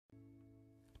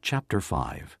Chapter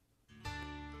 5.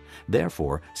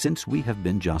 Therefore, since we have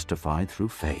been justified through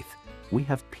faith, we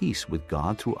have peace with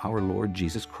God through our Lord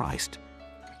Jesus Christ,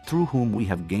 through whom we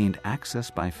have gained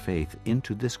access by faith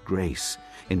into this grace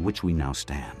in which we now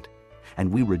stand,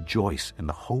 and we rejoice in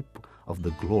the hope of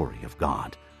the glory of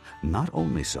God. Not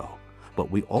only so, but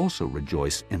we also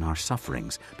rejoice in our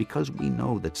sufferings, because we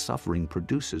know that suffering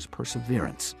produces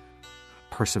perseverance.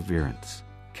 Perseverance,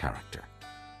 character,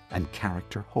 and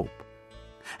character, hope.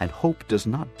 And hope does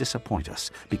not disappoint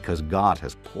us, because God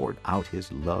has poured out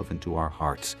His love into our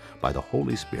hearts by the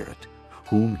Holy Spirit,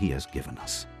 whom He has given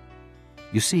us.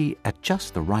 You see, at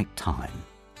just the right time,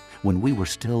 when we were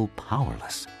still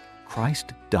powerless,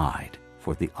 Christ died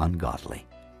for the ungodly.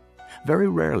 Very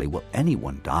rarely will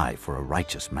anyone die for a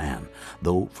righteous man,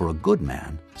 though for a good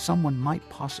man someone might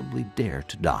possibly dare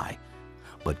to die.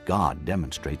 But God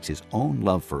demonstrates His own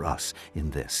love for us in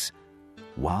this: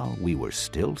 while we were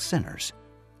still sinners,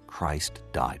 Christ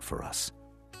died for us.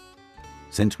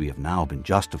 Since we have now been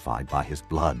justified by His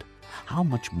blood, how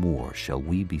much more shall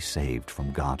we be saved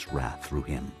from God's wrath through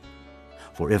Him?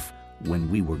 For if, when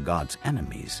we were God's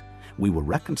enemies, we were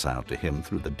reconciled to Him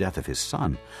through the death of His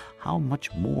Son, how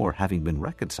much more, having been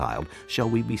reconciled, shall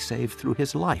we be saved through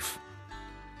His life?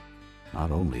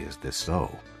 Not only is this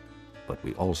so, but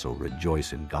we also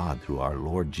rejoice in God through our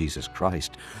Lord Jesus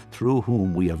Christ, through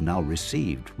whom we have now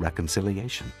received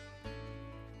reconciliation.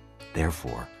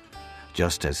 Therefore,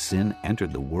 just as sin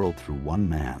entered the world through one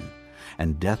man,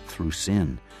 and death through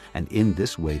sin, and in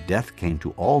this way death came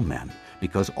to all men,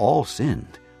 because all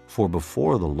sinned, for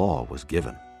before the law was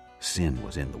given, sin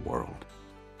was in the world.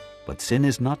 But sin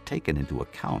is not taken into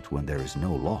account when there is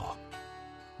no law.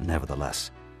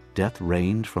 Nevertheless, death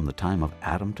reigned from the time of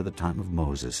Adam to the time of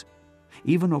Moses,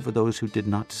 even over those who did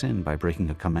not sin by breaking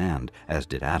a command, as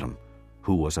did Adam,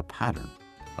 who was a pattern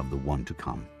of the one to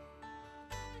come.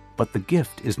 But the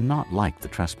gift is not like the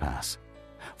trespass.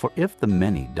 For if the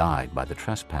many died by the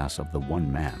trespass of the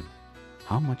one man,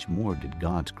 how much more did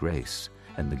God's grace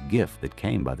and the gift that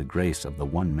came by the grace of the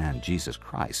one man, Jesus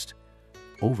Christ,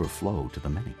 overflow to the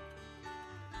many?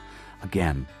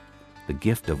 Again, the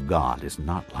gift of God is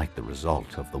not like the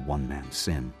result of the one man's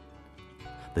sin.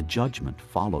 The judgment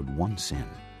followed one sin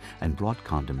and brought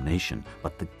condemnation,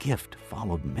 but the gift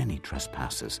followed many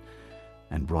trespasses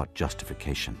and brought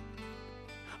justification.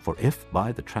 For if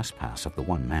by the trespass of the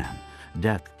one man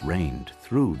death reigned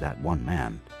through that one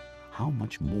man, how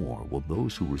much more will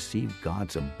those who receive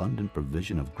God's abundant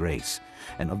provision of grace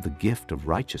and of the gift of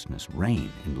righteousness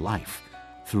reign in life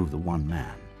through the one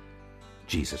man,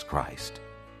 Jesus Christ?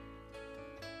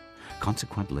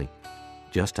 Consequently,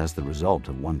 just as the result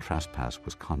of one trespass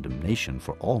was condemnation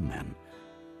for all men,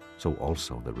 so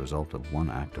also the result of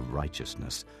one act of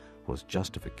righteousness was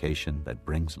justification that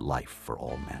brings life for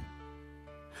all men.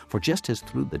 For just as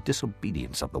through the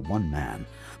disobedience of the one man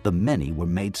the many were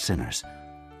made sinners,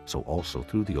 so also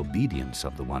through the obedience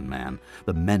of the one man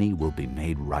the many will be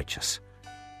made righteous.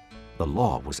 The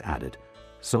law was added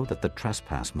so that the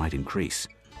trespass might increase.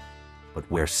 But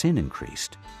where sin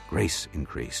increased, grace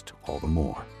increased all the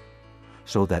more,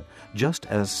 so that just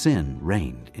as sin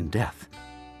reigned in death,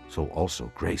 so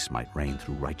also grace might reign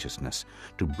through righteousness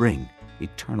to bring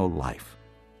eternal life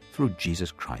through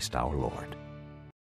Jesus Christ our Lord.